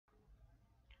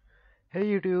Hey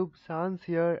YouTube, Sans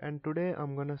here, and today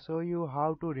I'm gonna show you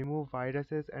how to remove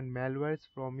viruses and malwares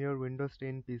from your Windows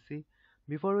 10 PC.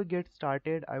 Before we get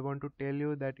started, I want to tell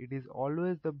you that it is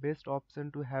always the best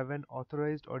option to have an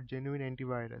authorized or genuine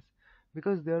antivirus,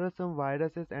 because there are some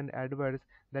viruses and adwares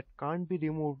that can't be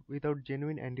removed without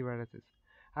genuine antiviruses.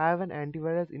 I have an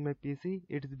antivirus in my PC,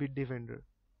 it's Bitdefender.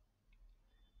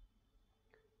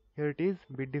 Here it is,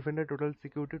 Bitdefender Total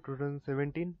Security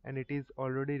 2017, and it is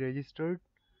already registered.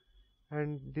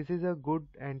 And this is a good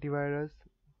antivirus,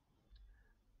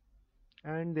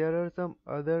 and there are some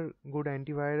other good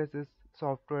antiviruses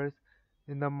softwares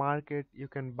in the market you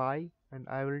can buy, and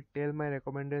I will tell my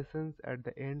recommendations at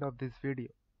the end of this video.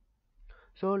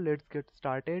 So let's get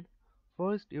started.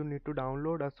 First, you need to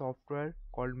download a software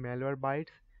called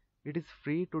Malwarebytes. It is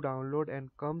free to download and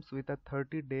comes with a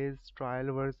 30 days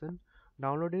trial version.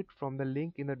 Download it from the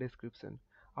link in the description.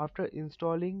 After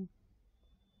installing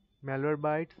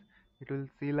Malwarebytes, it will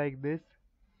see like this,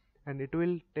 and it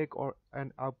will take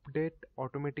an update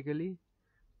automatically.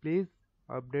 Please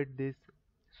update this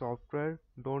software,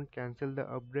 don't cancel the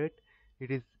update.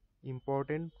 It is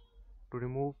important to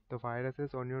remove the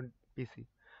viruses on your PC.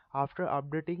 After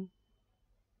updating,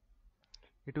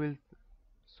 it will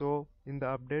show in the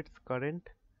updates current,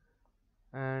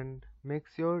 and make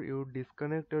sure you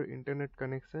disconnect your internet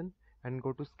connection and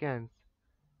go to scans.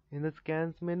 In the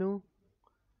scans menu,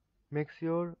 make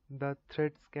sure the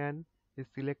thread scan is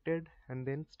selected and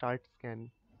then start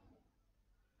scan.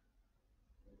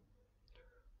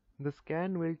 The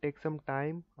scan will take some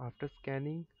time. After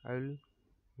scanning, I will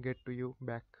get to you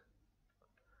back.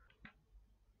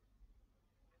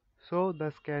 So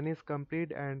the scan is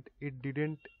complete and it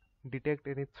didn't detect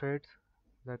any threads,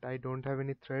 that I don't have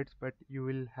any threads, but you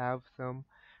will have some,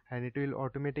 and it will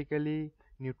automatically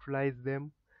neutralize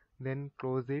them. Then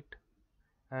close it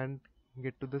and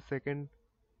get to the second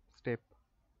step.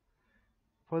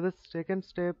 For the second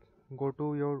step, go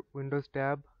to your Windows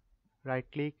tab, right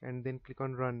click and then click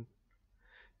on run.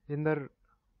 In the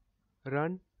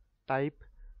run, type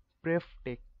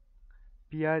prefetch,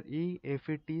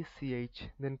 prefetch,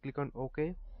 then click on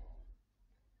OK,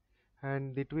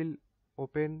 and it will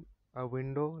open a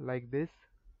window like this.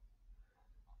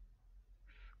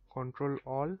 Control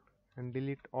all and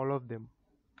delete all of them.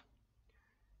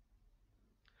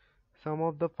 Some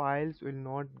of the files will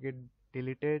not get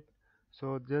deleted,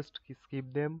 so just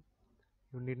skip them,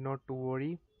 you need not to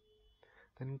worry.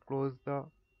 Then close the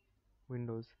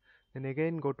windows, then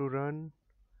again go to run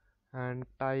and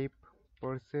type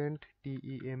 %temp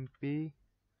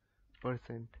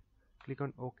 %, click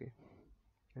on OK,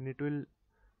 and it will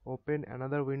open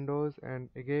another windows, and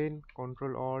again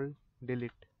control all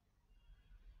delete.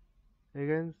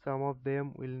 Again some of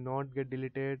them will not get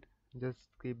deleted, just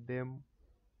skip them.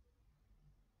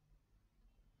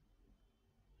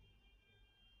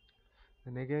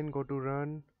 Then again go to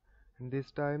run, and this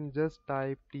time just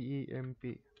type temp,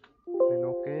 then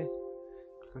OK,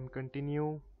 and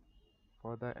continue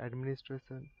for the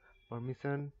administration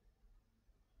permission,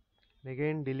 and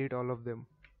again delete all of them.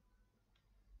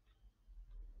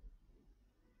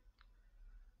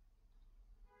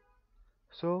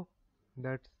 So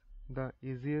that's the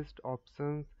easiest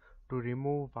options to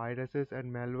remove viruses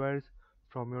and malwares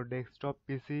from your desktop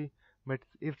PC. But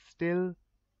if still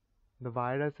the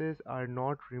viruses are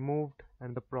not removed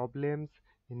and the problems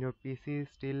in your PC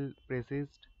still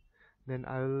persist, then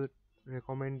I will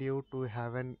recommend you to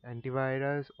have an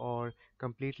antivirus or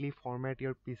completely format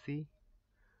your PC.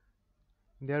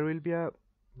 There will be a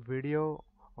video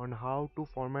on how to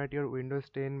format your Windows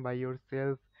 10 by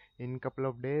yourself in couple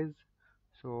of days,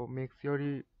 so make sure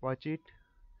you watch it.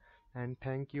 And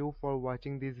thank you for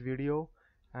watching this video,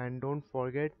 and don't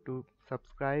forget to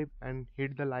subscribe and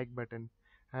hit the like button,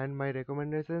 and my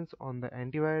recommendations on the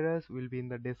antivirus will be in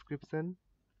the description,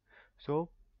 so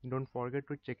don't forget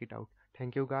to check it out.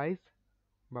 Thank you guys,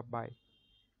 bye bye.